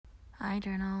Hi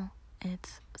Journal,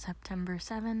 it's September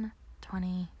 7,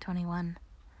 2021.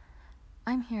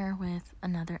 I'm here with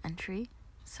another entry,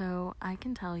 so I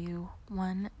can tell you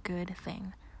one good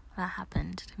thing that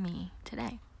happened to me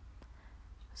today.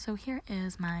 So here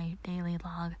is my daily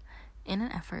log in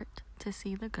an effort to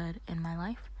see the good in my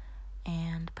life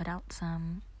and put out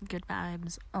some good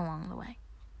vibes along the way.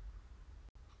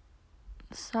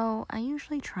 So I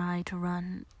usually try to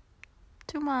run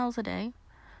 2 miles a day.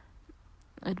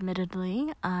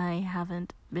 Admittedly, I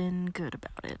haven't been good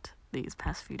about it these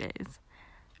past few days.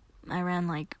 I ran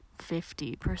like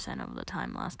 50% of the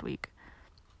time last week.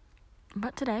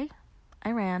 But today, I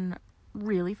ran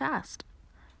really fast.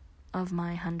 Of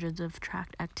my hundreds of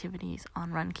tracked activities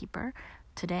on Runkeeper,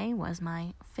 today was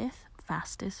my 5th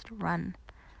fastest run.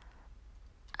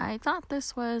 I thought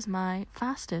this was my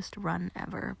fastest run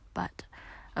ever, but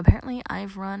apparently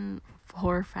I've run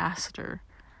 4 faster.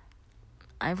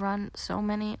 I've run so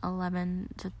many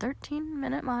 11 to 13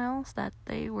 minute miles that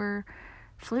they were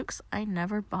flukes I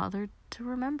never bothered to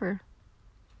remember.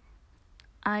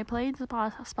 I played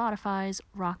Spotify's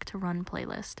Rock to Run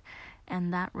playlist,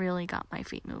 and that really got my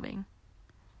feet moving.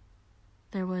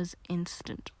 There was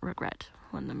instant regret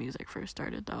when the music first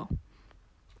started, though.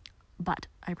 But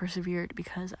I persevered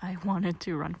because I wanted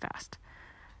to run fast.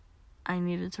 I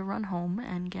needed to run home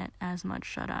and get as much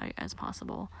shut-eye as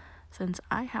possible, since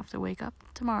I have to wake up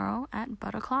tomorrow at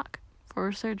about 1:00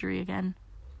 for surgery again.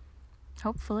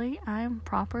 Hopefully, I'm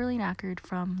properly knackered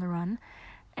from the run,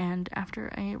 and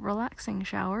after a relaxing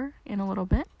shower in a little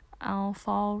bit, I'll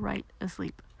fall right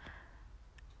asleep.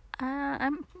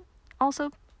 I'm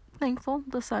also thankful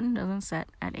the sun doesn't set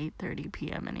at 8:30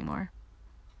 p.m. anymore.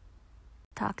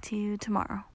 Talk to you tomorrow.